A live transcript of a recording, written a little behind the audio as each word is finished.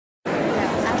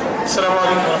Assalamu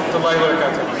alaikum wa rahmatullahi wa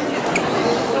barakatuh.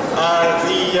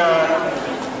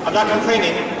 I'm not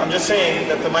complaining, I'm just saying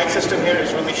that the mic system here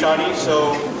is really shoddy,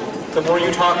 so the more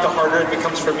you talk, the harder it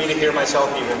becomes for me to hear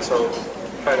myself even, so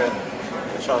try to,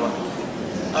 inshallah.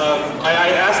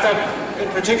 I asked that in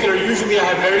particular, usually I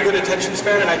have very good attention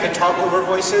span and I can talk over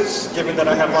voices, given that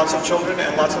I have lots of children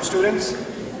and lots of students.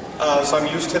 So I'm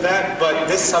used to that, but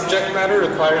this subject matter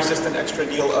requires just an extra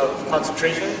deal of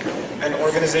concentration and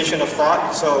organization of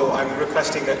thought, so I'm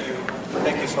requesting that you,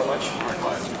 thank you so much.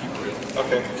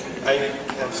 Okay, I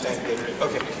can't stand Gatorade.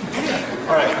 Okay,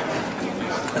 alright.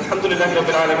 Alhamdulillahi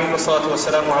Rabbil Alameen wa salatu wa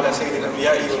salamu ala sayyidil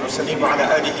anbiya'i wal mursaleen wa ala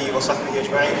alihi wa sahbihi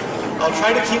ajma'in. I'll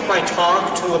try to keep my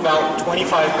talk to about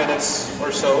 25 minutes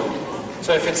or so.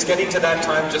 So if it's getting to that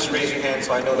time, just raise your hand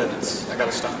so I know that I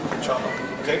gotta stop, inshallah,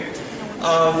 okay?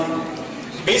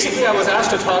 Basically, I was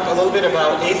asked to talk a little bit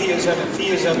about atheism and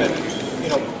theism and,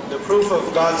 the proof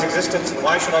of God's existence and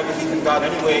why should I believe in God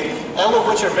anyway, all of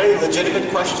which are very legitimate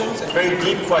questions and very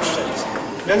deep questions.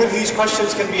 None of these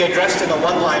questions can be addressed in a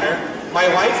one-liner.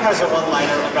 My wife has a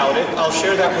one-liner about it. I'll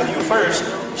share that with you first.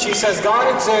 She says,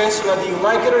 God exists whether you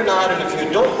like it or not, and if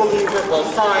you don't believe it, well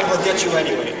fine, he'll get you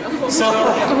anyway. So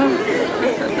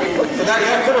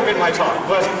that could have been my talk,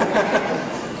 but...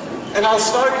 And I'll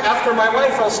start, after my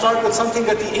wife, I'll start with something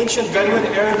that the ancient Bedouin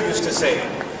Arab used to say.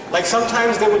 Like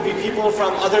sometimes there would be people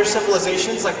from other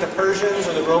civilizations, like the Persians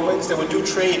or the Romans, that would do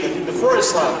trade. And before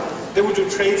Islam, they would do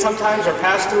trade sometimes or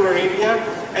pass through Arabia.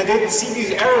 And they'd see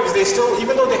these Arabs, they still,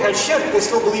 even though they had shirk, they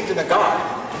still believed in a God.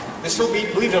 They still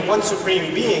believed in one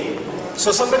supreme being.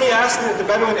 So somebody asked the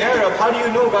Bedouin Arab, how do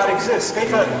you know God exists?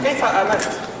 How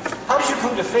did you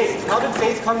come to faith? How did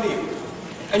faith come to you?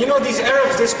 And these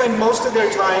Arabs, they spend most of their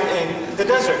time in the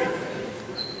desert.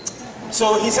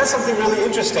 So he says something really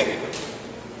interesting.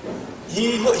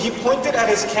 He pointed at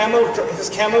his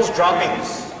camel's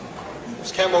droppings,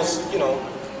 his camel's,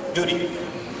 duty.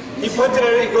 He pointed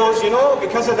at it, he goes,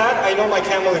 because of that, I know my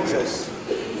camel exists.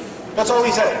 That's all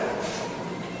he said.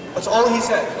 That's all he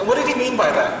said. And what did he mean by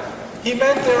that? He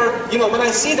meant when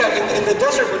I see that in the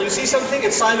desert, when you see something,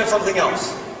 it's a sign of something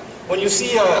else. When you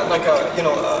see a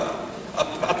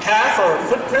path or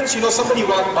footprints, somebody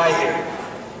walked by here.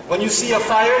 When you see a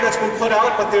fire that's been put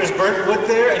out, but there's burnt wood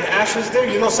there and ashes there,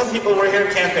 some people were here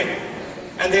camping.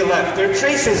 And they left. There are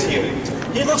traces here.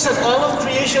 He looks at all of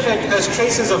creation as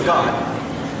traces of God.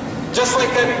 Just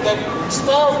like that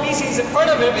small feces in front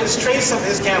of him is trace of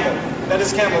his camel, that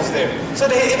his camel's there. So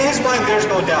in his mind, there's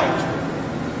no doubt.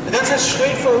 And that's as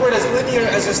straightforward, as linear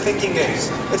as his thinking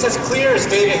is. It's as clear as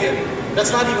day to him.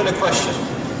 That's not even a question.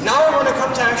 Now I want to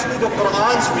come to actually the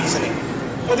Qur'an's reasoning.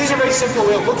 Now these are very simple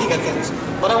way of looking at things,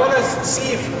 but I want to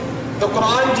see if the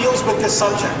Qur'an deals with this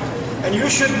subject. And you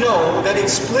should know that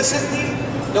explicitly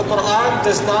the Qur'an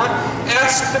does not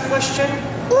ask the question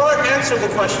or answer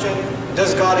the question,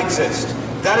 does God exist?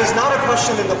 That is not a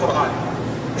question in the Qur'an.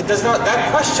 It does not, that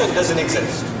question doesn't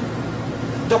exist.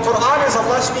 The Qur'an is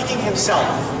Allah speaking Himself.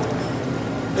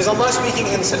 Is Allah speaking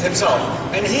Himself.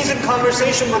 And He's in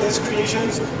conversation with His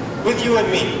creations, with you and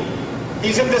me.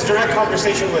 He's in this direct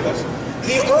conversation with us.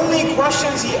 The only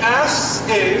questions He asks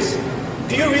is,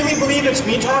 do you really believe it's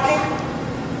me talking?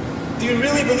 Do you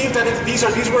really believe that these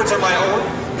words are my own?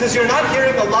 Because you're not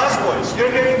hearing Allah's voice.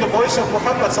 You're hearing the voice of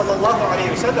Muhammad sallallahu alayhi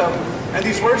wa sallam, and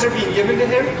these words are being given to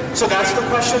him. So that's the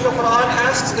question the Quran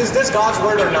asks, is this God's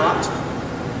word or not?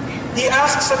 He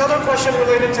asks another question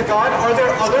related to God, are there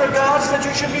other gods that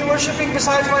you should be worshipping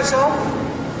besides myself?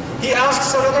 He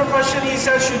asks another question, he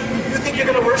says, you think you're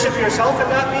going to worship yourself and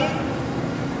not me?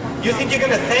 You think you're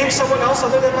going to thank someone else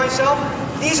other than myself?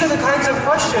 These are the kinds of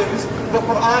questions the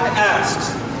Quran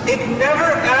asks. It never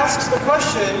asks the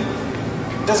question,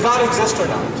 does God exist or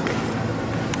not?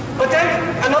 But then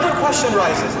another question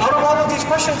rises. Out of all of these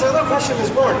questions, another question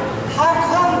is born. How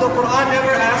come the Quran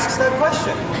never asks that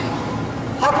question?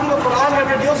 How come the Quran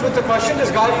never deals with the question,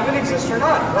 does God even exist or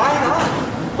not? Why not?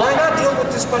 Why not deal with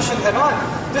this question head on?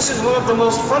 This is one of the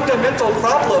most fundamental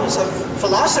problems of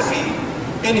philosophy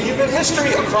in human history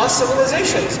across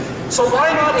civilizations. So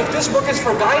why not, if this book is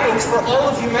for guidance for all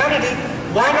of humanity,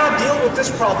 why not deal with this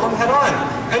problem head on?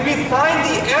 And we find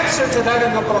the answer to that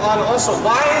in the Quran also.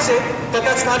 Why is it that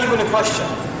that's not even a question?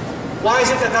 Why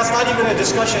is it that that's not even a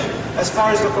discussion as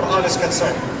far as the Quran is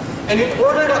concerned? And in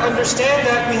order to understand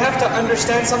that, we have to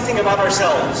understand something about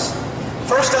ourselves.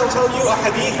 First, I'll tell you a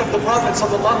hadith of the Prophet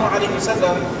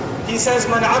ﷺ. He says,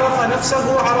 "Man arafa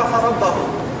nafsahu arafa rabbahu."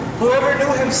 Whoever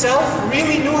knew himself,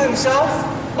 really knew himself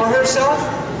or herself,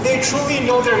 they truly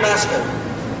know their master.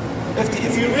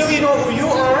 If you really know who you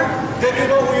are, then you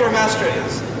know who your master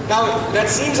is. Now, that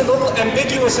seems a little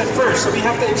ambiguous at first, so we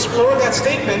have to explore that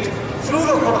statement through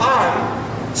the Quran,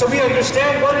 so we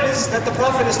understand what it is that the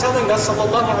Prophet is telling us,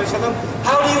 sallallahu alaihi wasallam.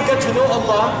 How do you get to know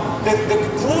Allah? The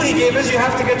clue he gave is you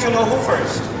have to get to know who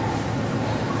first?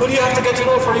 Who do you have to get to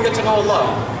know before you get to know Allah?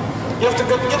 You have to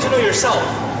get to know yourself.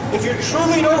 If you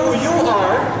truly know who you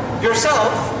are,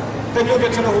 yourself, then you'll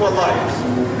get to know who Allah is.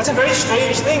 That's a very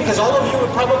strange thing, because all of you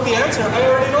would probably answer, I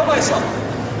already know myself.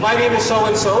 My name is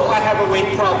so-and-so, I have a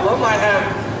weight problem, I have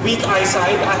weak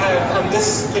eyesight, I'm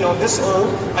this old,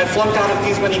 I flunked out of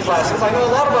these many classes, I know a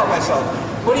lot about myself.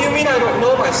 What do you mean I don't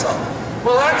know myself?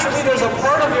 Well, actually, there's a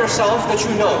part of yourself that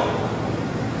you know.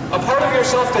 A part of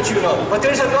yourself that you know. But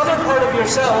there's another part of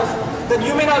yourself that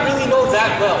you may not really know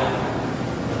that well.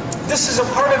 This is a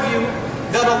part of you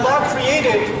that Allah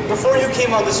created before you came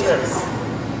on this earth.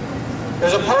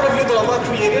 There's a part of you that Allah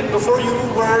created before you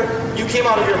came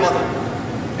out of your mother.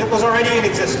 It was already in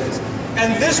existence.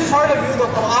 And this part of you,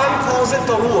 the Quran calls it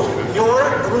the ruh, your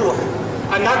ruh.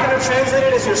 I'm not going to translate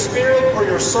it as your spirit or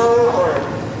your soul or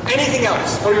anything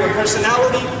else, or your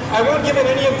personality. I won't give it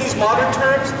any of these modern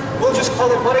terms. We'll just call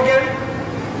it what again?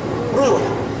 Ruh.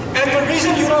 And the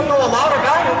reason you don't know a lot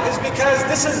about it is because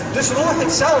this ruh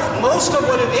itself, most of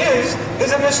what it is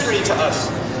a mystery to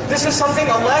us. This is something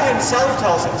Allah Himself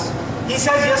tells us. He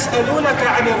says, يَسْأَلُونَكَ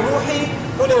عَنِ الرُّوحِ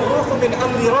قُلِ الرُّوحُ مِنْ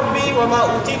أَمْرِ رَبِّي وَمَا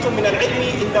أُوتِيتُم مِنَ الْعِلْمِ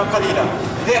إِلَّا قَلِيلًا.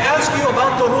 They ask you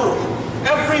about the ruh.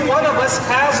 Every one of us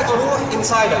has a ruh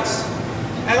inside us.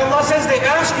 And Allah says they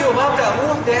ask you about that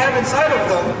ruh they have inside of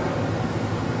them.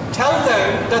 Tell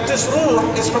them that this ruh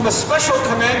is from a special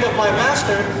command of my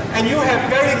master, and you have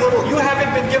very little. You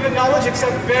haven't been given knowledge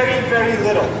except very, very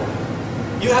little.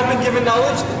 You have been given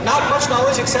knowledge, not much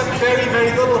knowledge except very, very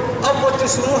little of what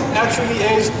this ruh actually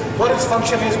is, what its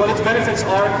function is, what its benefits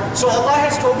are. So Allah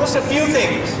has told us a few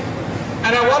things.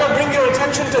 And I want to bring your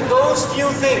attention to those few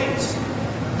things.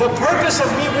 The purpose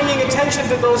of me bringing attention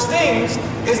to those things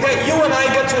is that you and I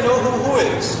get to know who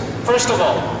is, first of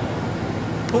all,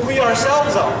 who we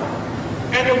ourselves are.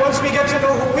 And then once we get to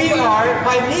know who we are,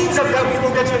 by means of that we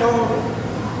will get to know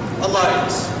who Allah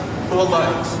is,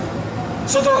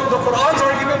 So the Quran's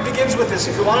argument begins with this.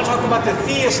 If you want to talk about the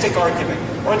theistic argument,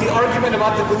 or the argument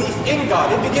about the belief in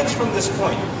God, it begins from this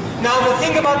point. Now the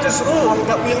thing about this ruh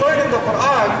that we learn in the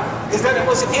Quran is that it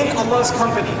was in Allah's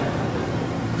company.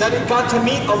 That it got to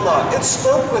meet Allah, it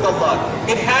spoke with Allah,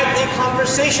 it had a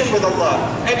conversation with Allah,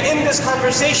 and in this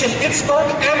conversation it spoke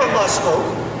and Allah spoke,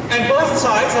 and both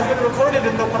sides have been recorded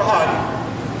in the Quran.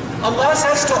 Allah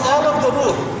says to all of the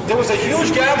ruh, there was a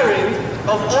huge gathering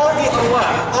of all the Allah,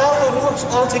 all the ruhs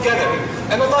all together,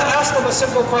 and Allah asked them a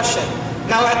simple question.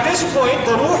 Now at this point,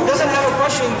 the ruh doesn't have a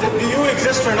question that do you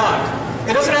exist or not.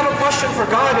 It doesn't have a question for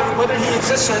God whether He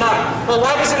exists or not. Well,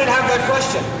 why doesn't it have that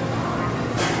question?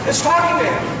 It's talking to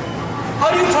Him. How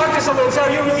do you talk to someone and say,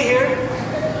 are you really here?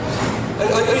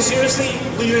 Are you seriously,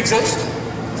 do you exist?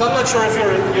 So I'm not sure if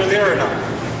you're there or not,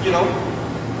 you know?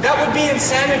 That would be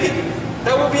insanity.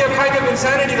 That would be a kind of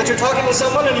insanity that you're talking to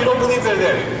someone and you don't believe they're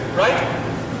there, right?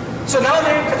 So now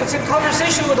it's in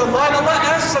conversation with Allah, and Allah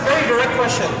asks a very direct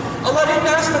question. Allah didn't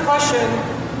ask the question,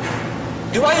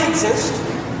 do I exist?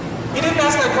 He didn't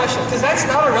ask that question, because that's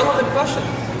not a relevant question.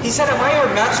 He said, am I your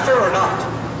master or not?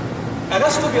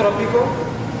 Alastu bi rabbikum?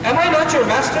 Am I not your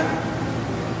master?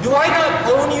 Do I not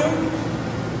own you?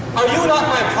 Are you not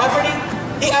my property?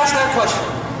 He asked that question.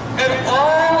 And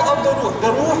all of the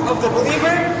ruh of the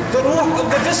believer, the ruh of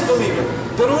the disbeliever,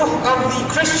 the ruh of the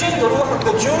Christian, the ruh of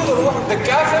the Jew, the ruh of the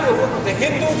kafir, the ruh of the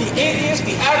Hindu, the atheist,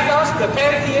 the agnostic, the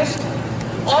pantheist,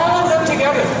 all of them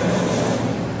together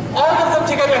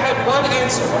had one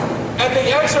answer. And the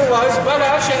answer was,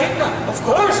 Bala shahidna. Of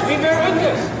course, we bear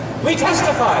witness. We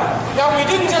testify. Now, we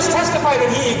didn't just testify that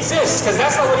He exists, because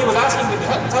that's not what He was asking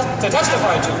to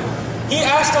testify to. He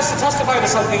asked us to testify to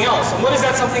something else. And what is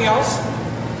that something else?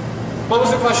 What was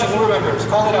the question? Who remembers?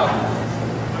 Call it out.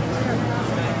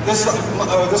 This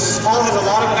hall has a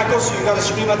lot of echo, so you've got to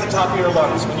scream at the top of your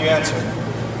lungs when you answer.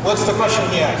 What's the question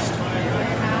he asked?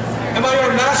 Am I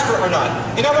your master or not?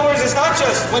 In other words, it's not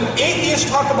just when atheists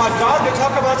talk about God, they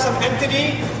talk about some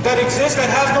entity that exists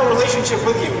that has no relationship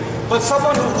with you. But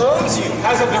someone who owns you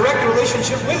has a direct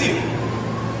relationship with you.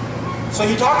 So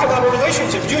he talked about a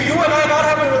relationship. Do you and I not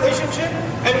have a relationship?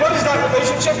 And what is that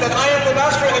relationship? That I am the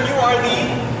master and you are the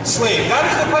slave. That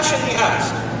is the question he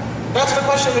asked. That's the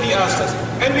question that he asked us.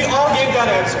 And we all gave that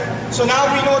answer. So now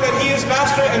we know that He is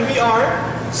master and we are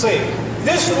slave.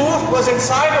 This ruh was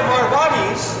inside of our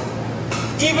bodies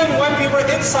even when we were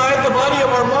inside the body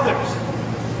of our mothers.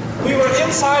 We were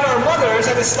inside our mothers,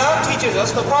 and Islam teaches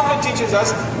us, the Prophet teaches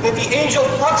us, that the angel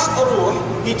plucks a ruh,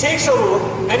 he takes a ruh,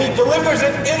 and he delivers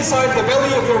it inside the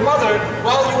belly of your mother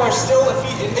while you are still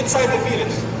inside the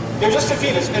fetus. You're just a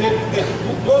fetus, and it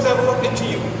blows that ruh into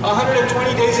you,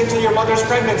 120 days into your mother's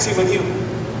pregnancy with you.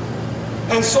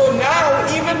 And so now,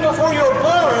 even before you're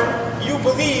born, you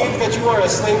believe that you are a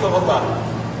slave of Allah.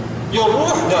 Your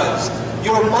ruh does.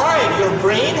 Your mind, your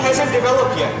brain hasn't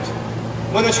developed yet.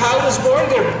 When a child is born,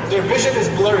 their vision is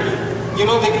blurry. You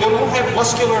know, they don't have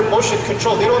muscular motion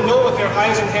control. They don't know what their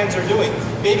eyes and hands are doing.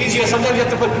 Babies, sometimes you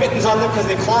have to put mittens on them because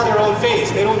they claw their own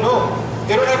face. They don't know.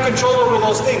 They don't have control over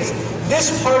those things.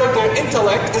 This part of their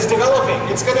intellect is developing.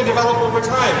 It's going to develop over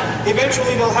time.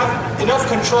 Eventually, they'll have enough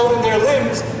control in their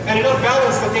limbs and enough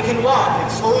balance that they can walk. And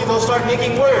slowly, they'll start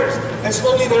making words. And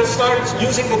slowly, they'll start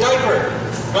using the diaper.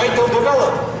 Right? They'll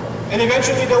develop. And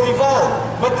eventually, they'll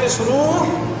evolve. But this ruh,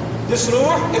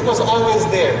 it was always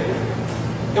there.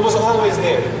 It was always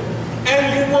there. And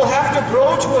you will have to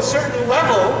grow to a certain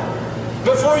level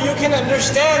before you can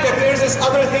understand that there's this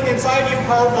other thing inside you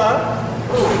called the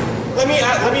ruh. Let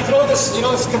me throw this,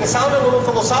 it's going to sound a little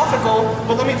philosophical,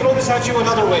 but let me throw this at you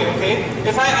another way, okay?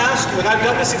 If I ask you, and I've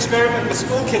done this experiment with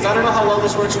school kids, I don't know how well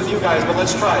this works with you guys, but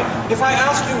let's try. If I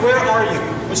ask you, where are you?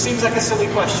 Which seems like a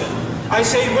silly question. I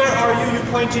say, where are you? You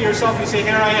point to yourself, you say,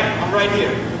 here I am, I'm right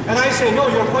here. And I say, no,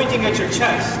 you're pointing at your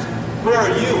chest. Where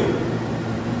are you?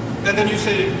 And then you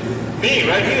say, me,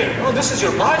 right here. Oh, this is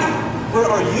your body. Where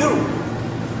are you?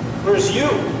 Where's you?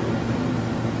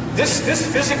 This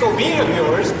physical being of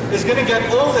yours is going to get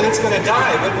old and it's going to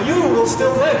die, but you will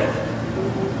still live.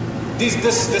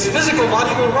 This physical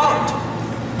body will rot.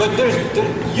 But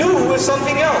you is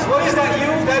something else. What is that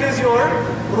you? That is your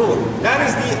ruh. That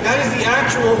is the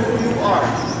actual who you are.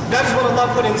 That is what Allah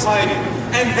put inside you.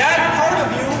 And that part of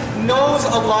you knows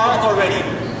Allah already.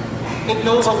 It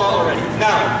knows Allah already.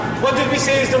 Now, what did we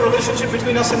say is the relationship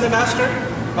between us and the master?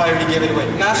 I already gave it away.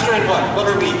 Master and what? What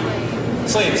are we?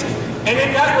 Slaves. And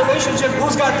in that relationship,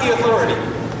 who's got the authority?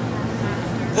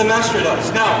 The master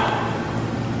does. Now,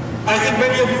 I think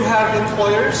many of you have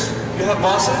employers, you have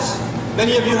bosses,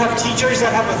 many of you have teachers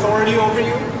that have authority over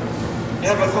you.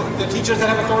 You have the teachers that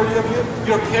have authority over you.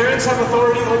 Your parents have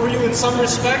authority over you in some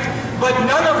respect, but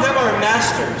none of them are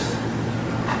masters.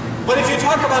 But if you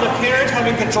talk about a parent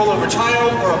having control over a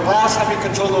child, or a boss having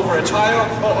control over a child,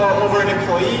 or over an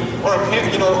employee, or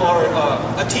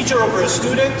a teacher over a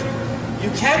student, you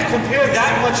can't compare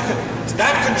that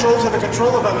control to the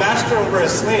control of a master over a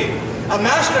slave. A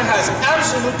master has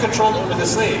absolute control over the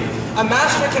slave. A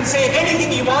master can say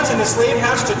anything he wants and the slave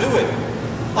has to do it.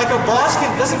 Like a boss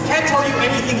can't tell you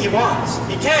anything he wants.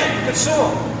 He can't. You could sue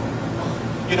him.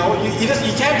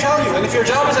 He can't tell you. And if your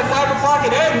job is at 5 o'clock,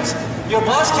 it ends. Your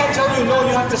boss can't tell you, no,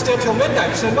 you have to stay till midnight.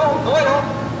 You say, no, I don't.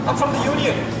 I'm from the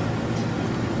union.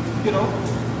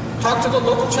 Talk to the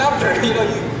local chapter. You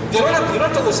don't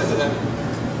have to listen to them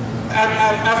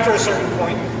after a certain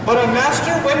point. But a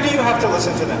master, when do you have to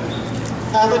listen to them?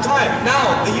 All the time.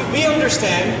 Now, we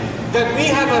understand that we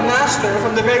have a master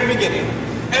from the very beginning,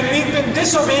 and we've been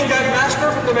disobeying that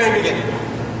master from the very beginning.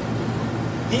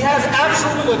 He has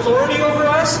absolute authority over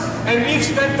us, and we've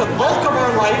spent the bulk of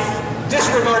our life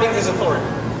disregarding his authority.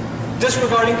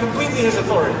 Disregarding completely his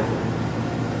authority.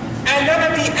 And then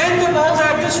at the end of all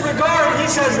that disregard, he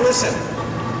says, listen,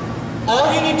 all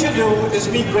you need to do is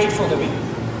be grateful to me.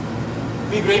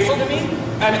 Be grateful to me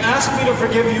and ask me to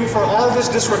forgive you for all this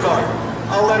disregard.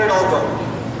 I'll let it all go.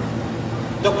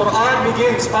 The Quran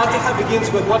begins, Fatiha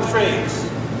begins with what phrase?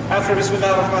 After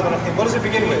Bismillah ar-Rahman ar-Rahim. What does it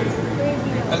begin with?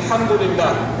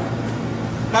 Alhamdulillah.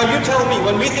 Now you tell me,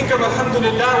 when we think of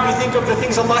Alhamdulillah, we think of the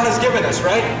things Allah has given us,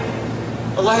 right?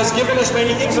 Allah has given us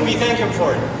many things and we thank Him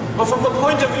for it. But from the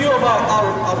point of view of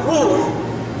our ruh,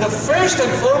 the first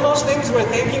and foremost things we're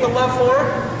thanking Allah for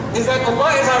is that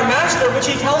Allah is our master, which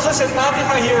He tells us in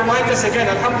Fatiha. He reminds us again,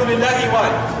 Alhamdulillahi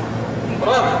what?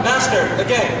 Rabb, master,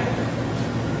 again.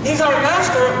 He's our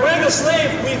master, we're the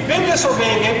slave, we've been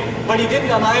disobeying Him, but He didn't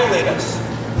annihilate us.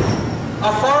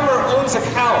 A farmer owns a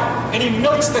cow, and he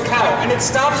milks the cow, and it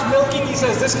stops milking, he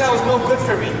says, this cow is no good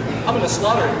for me. I'm going to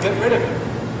slaughter it, get rid of it.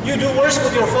 You do worse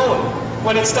with your phone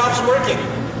when it stops working.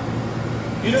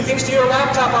 You do things to your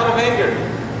laptop out of anger.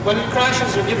 When it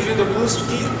crashes or gives you the blue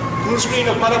screen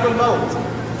of malakul maut.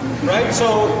 Right?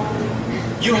 So,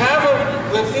 you have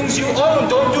the things you own,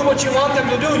 don't do what you want them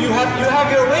to do. You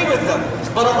have your way with them.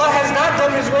 But Allah has not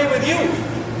done His way with you.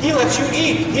 He lets you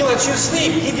eat. He lets you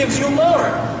sleep. He gives you more.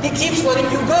 He keeps letting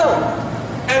you go.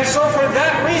 And so for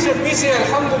that reason, we say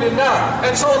Alhamdulillah.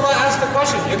 And so Allah asks the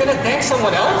question, you're going to thank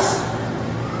someone else?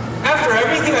 After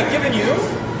everything I've given you?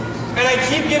 and I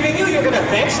keep giving you, you're going to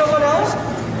thank someone else?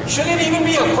 Should it even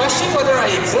be a question whether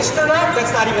I exist or not?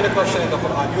 That's not even a question in the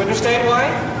Quran. You understand why?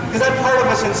 Because that part of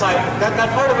us inside, that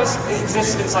part of us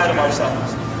exists inside of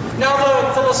ourselves. Now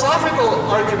the philosophical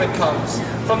argument comes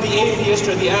from the atheist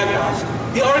or the agnostic.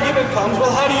 The argument comes,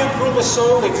 well, how do you prove a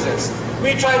soul exists?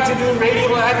 We tried to do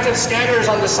radioactive scanners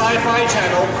on the Sci-Fi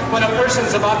Channel when a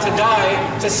person's about to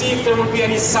die to see if there would be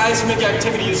any seismic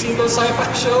activity. You seen those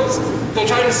sci-fi shows? They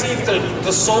try to see if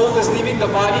the soul is leaving the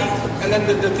body, and then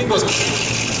the thing goes,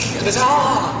 and it's,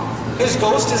 his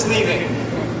ghost is leaving.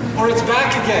 Or it's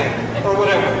back again, or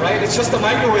whatever, right? It's just the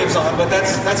microwaves on, but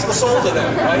that's the soul to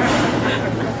them, right?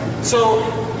 So,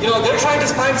 they're trying to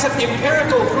find some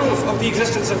empirical proof of the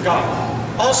existence of God.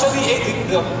 Also,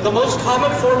 the most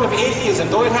common form of atheism,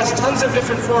 though it has tons of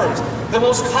different forms, the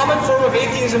most common form of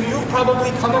atheism you've probably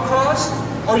come across,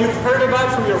 or you've heard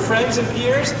about from your friends and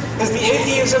peers, is the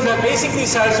atheism that basically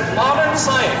says modern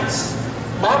science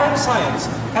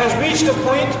has reached a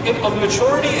point of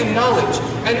maturity and knowledge,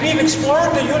 and we've explored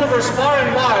the universe far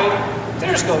and wide.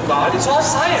 There's no God, it's all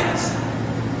science.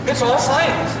 It's all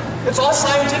science. It's all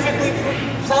scientifically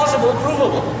plausible,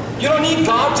 provable. You don't need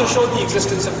God to show the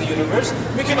existence of the universe.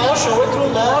 We can all show it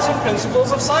through laws and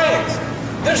principles of science.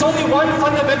 There's only one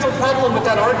fundamental problem with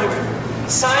that argument.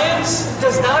 Science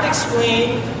does not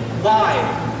explain why.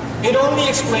 It only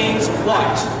explains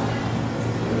what.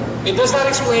 It does not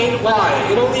explain why.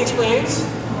 It only explains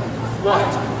what.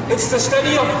 It's the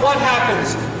study of what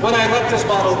happens when I let this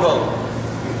bottle go.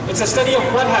 It's a study of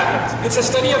what happens. It's a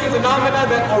study of phenomena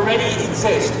that already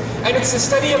exist. And it's a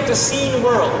study of the seen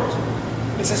world.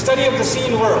 It's a study of the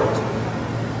seen world.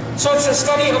 So it's a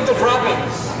study of the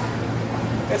droppings.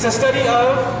 It's a study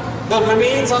of the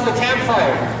remains on the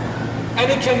campfire.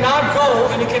 And it cannot go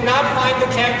and it cannot find the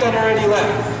camp that already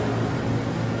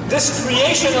left. This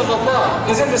creation of Allah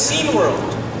is in the seen world.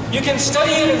 You can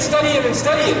study it and study it and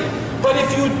study it. But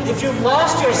if you've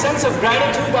lost your sense of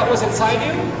gratitude that was inside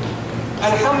you,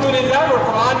 Alhamdulillah, where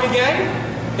Quran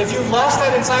began, if you've lost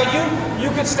that inside you, you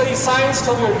could study science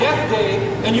till your death day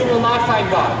and you will not find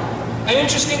God. And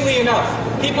interestingly enough,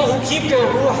 people who keep their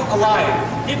ruh alive,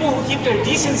 people who keep their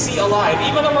decency alive,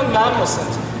 even among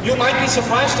non-Muslims, you might be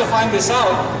surprised to find this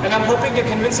out, and I'm hoping to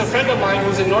convince a friend of mine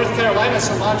who's in North Carolina,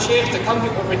 Salman Sheikh, to come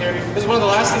over here. This is one of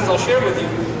the last things I'll share with you.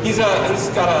 He's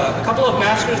got a couple of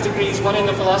master's degrees, one in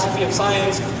the philosophy of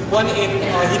science, one in,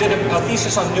 he did a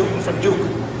thesis on Newton from Duke.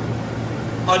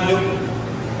 On Newton.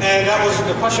 And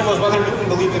the question was whether Newton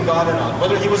believed in God or not.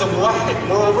 Whether he was a muwahhid.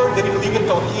 Moreover, did he believe in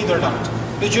Tawheed or not?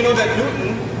 Did you know that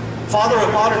Newton, father of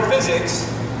modern physics,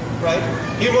 right?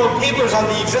 He wrote papers on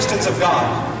the existence of God.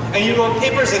 And he wrote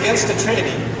papers against the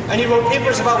Trinity. And he wrote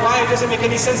papers about why it doesn't make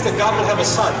any sense that God would have a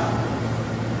son.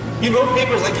 He wrote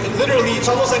papers, like literally, it's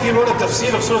almost like he wrote a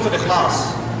tafsir of Surah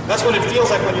Al-Ikhlas. That's what it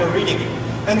feels like when you're reading it.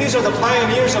 And these are the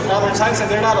pioneers of modern science, and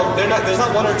there's not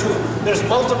one or two. There's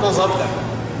multiples of them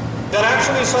that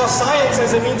actually saw science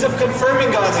as a means of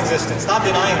confirming God's existence, not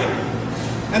denying it.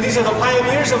 And these are the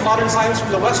pioneers of modern science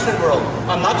from the Western world.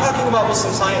 I'm not talking about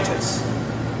Muslim scientists.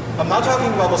 I'm not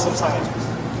talking about Muslim scientists.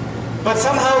 But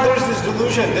somehow there's this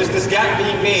delusion, there's this gap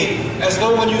being made, as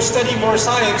though when you study more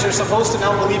science, you're supposed to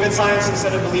now believe in science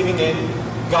instead of believing in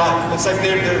God. It's like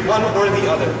they're one or the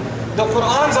other. The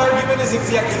Quran's argument is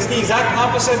the exact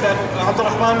opposite that Abdul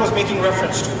Rahman was making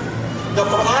reference to. The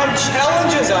Quran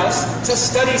challenges us to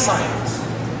study science.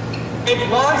 It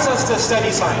wants us to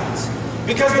study science.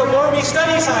 Because the more we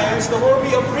study science, the more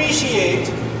we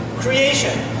appreciate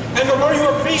creation. And the more you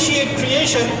appreciate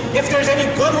creation, if there's any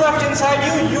good left inside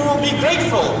you, you will be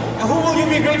grateful. And who will you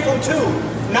be grateful to?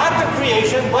 Not the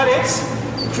creation, but its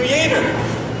creator.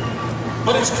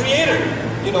 But its creator.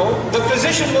 The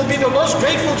physician will be the most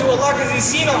grateful to Allah because he's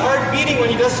seen a heart beating when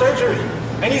he does surgery.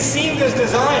 And he's seen this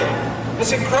design,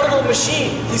 this incredible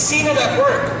machine. He's seen it at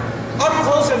work, up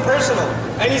close and personal.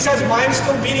 And he says, mine's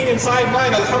still beating inside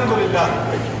mine,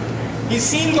 alhamdulillah. He's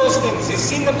seen those things. He's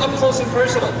seen them up close and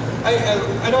personal.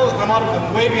 I know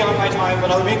I'm way beyond my time,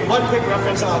 but I'll make one quick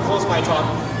reference and I'll close my talk.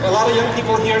 A lot of young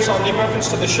people here, so I'll make reference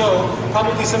to the show.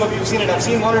 Probably some of you have seen it. I've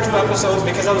seen 1 or 2 episodes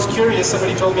because I was curious.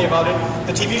 Somebody told me about it.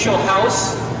 The TV show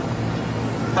House.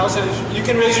 You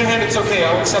can raise your hand. It's okay.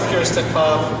 I'll accept your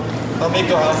istighfar. I'll make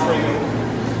dua for you.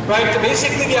 Right?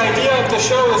 Basically, the idea of the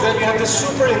show is that you have this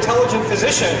super intelligent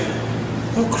physician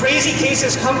who crazy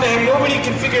cases come to him, nobody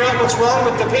can figure out what's wrong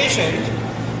with the patient,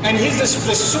 and he's this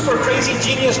super crazy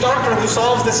genius doctor who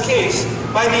solves this case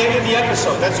by the end of the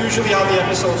episode. That's usually how the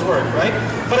episodes work, right?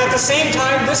 But at the same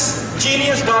time, this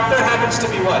genius doctor happens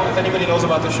to be what? If anybody knows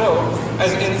about the show,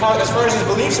 as far as his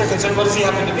beliefs are concerned, what does he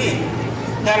happen to be?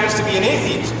 He happens to be an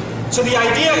atheist. So the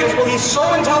idea is, well, he's so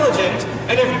intelligent,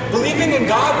 and if believing in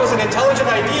God was an intelligent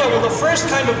idea, well, the first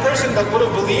kind of person that would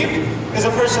have believed is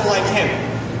a person like him.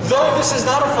 Though this is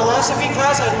not a philosophy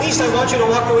class, at least I want you to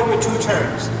walk away with two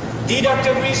terms: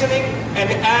 deductive reasoning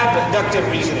and abductive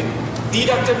reasoning.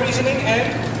 Deductive reasoning and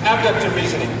abductive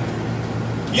reasoning.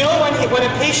 You know, when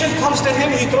a patient comes to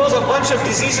him, he throws a bunch of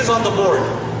diseases on the board.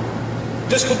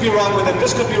 This could be wrong with him,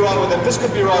 this could be wrong with him, this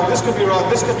could be wrong, this could be wrong,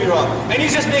 this could be wrong. And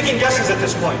he's just making guesses at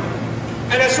this point.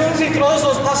 And as soon as he throws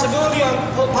those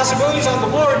possibilities on the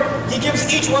board, he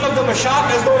gives each one of them a shot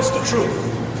as though it's the truth.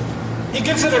 He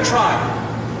gives it a try.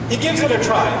 He gives it a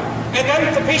try. And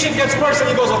then the patient gets worse and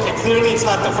he goes, okay, clearly it's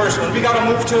not the first one. We got to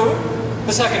move to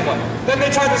the second one. Then they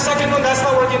try the second one, that's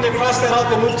not working, they cross that out,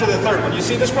 they move to the third one. You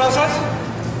see this process?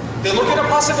 They look at a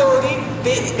possibility,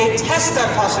 they test that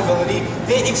possibility,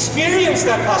 they experience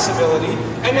that possibility,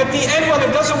 and at the end when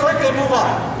it doesn't work, they move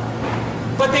on.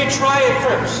 But they try it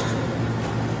first.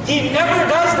 He never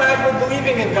does that with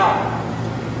believing in God.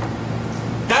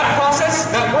 That process,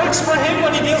 that works for him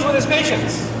when he deals with his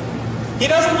patients. He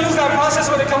doesn't use that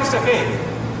process when it comes to faith.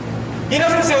 He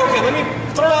doesn't say, okay, let me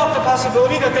throw out the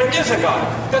possibility that there is a God,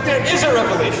 that there is a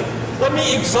revelation. Let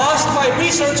me exhaust my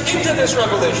research into this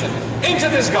revelation, into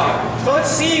this God. So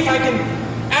let's see if I can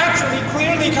actually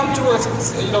clearly come to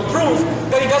a proof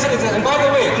that he doesn't exist. And by the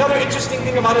way, another interesting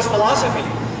thing about his philosophy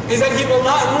is that he will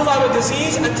not rule out a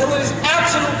disease until it is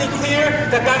absolutely clear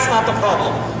that that's not the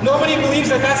problem. Nobody believes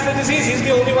that that's the disease. He's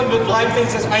the only one with blind faith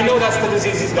says, I know that's the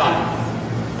disease he's got.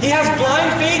 He has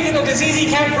blind faith in a disease he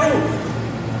can't prove.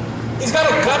 He's got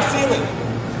a gut feeling.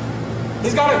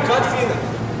 He's got a gut feeling.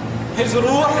 His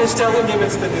ruh is telling him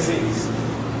it's the disease.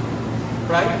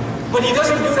 Right? But he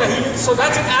doesn't do that. So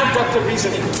that's an abductive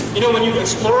reasoning. You know, when you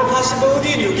explore a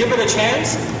possibility and you give it a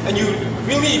chance, and you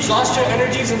really exhaust your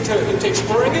energies into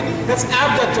exploring it, that's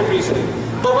abductive reasoning.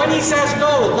 But when he says,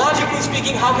 no, logically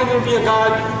speaking, how can there be a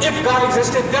God? If God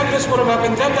existed, then this would have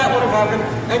happened, then that would have happened,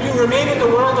 and you remain in the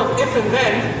world of if and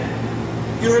then,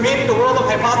 you remain in the world of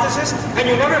hypothesis, and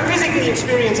you never physically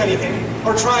experience anything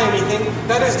or try anything,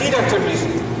 that is deductive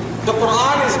reasoning. The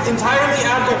Quran is entirely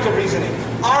abductive reasoning.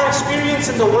 Our experience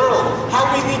in the world, how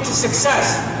we lead to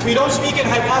success. We don't speak in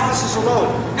hypothesis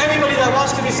alone. Anybody that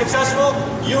wants to be successful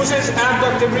uses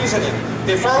abductive reasoning.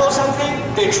 They follow something,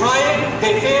 they try it,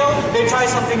 they fail, they try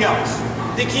something else.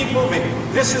 They keep moving.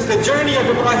 This is the journey of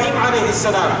Ibrahim alayhi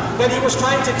salam that he was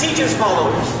trying to teach his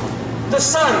followers. The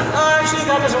sun, actually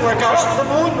that doesn't work out. Oh, the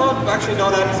moon, actually no,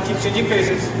 that keeps changing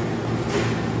phases.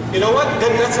 You know what?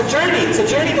 Then that's a journey. It's a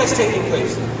journey that's taking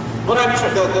place. But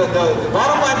the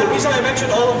bottom line, the reason I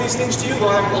mentioned all of these things to you,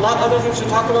 though I have a lot of other things to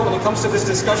talk about when it comes to this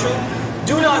discussion,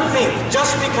 do not think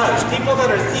just because people that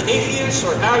are atheists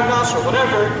or agnostics or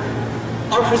whatever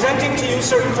are presenting to you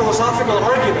certain philosophical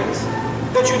arguments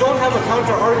that you don't have a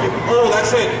counter argument. Oh,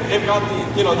 that's it. They've got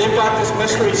they've got this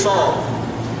mystery solved.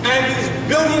 And these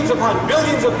billions upon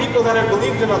billions of people that have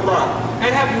believed in Allah and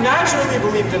have naturally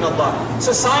believed in Allah.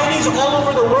 Societies all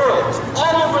over the world,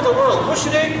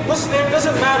 Mushrik, Muslim,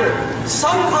 doesn't matter.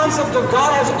 Some concept of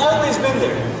God has always been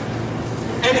there.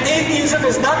 And atheism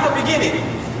is not the beginning.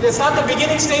 It's not the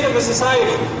beginning state of a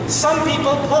society. Some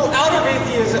people pull out of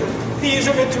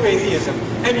theism into atheism.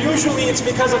 And usually it's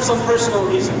because of some personal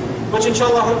reason, which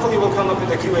inshallah hopefully will come up in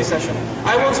the QA session.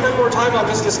 I won't spend more time on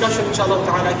this discussion inshallah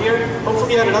ta'ala here.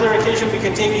 Hopefully at another occasion we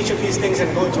can take each of these things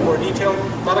and go into more detail.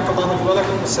 Barakallahu wa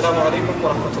lakum. Assalamu alaikum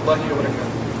wa rahmatullahi wa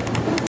barakatuh.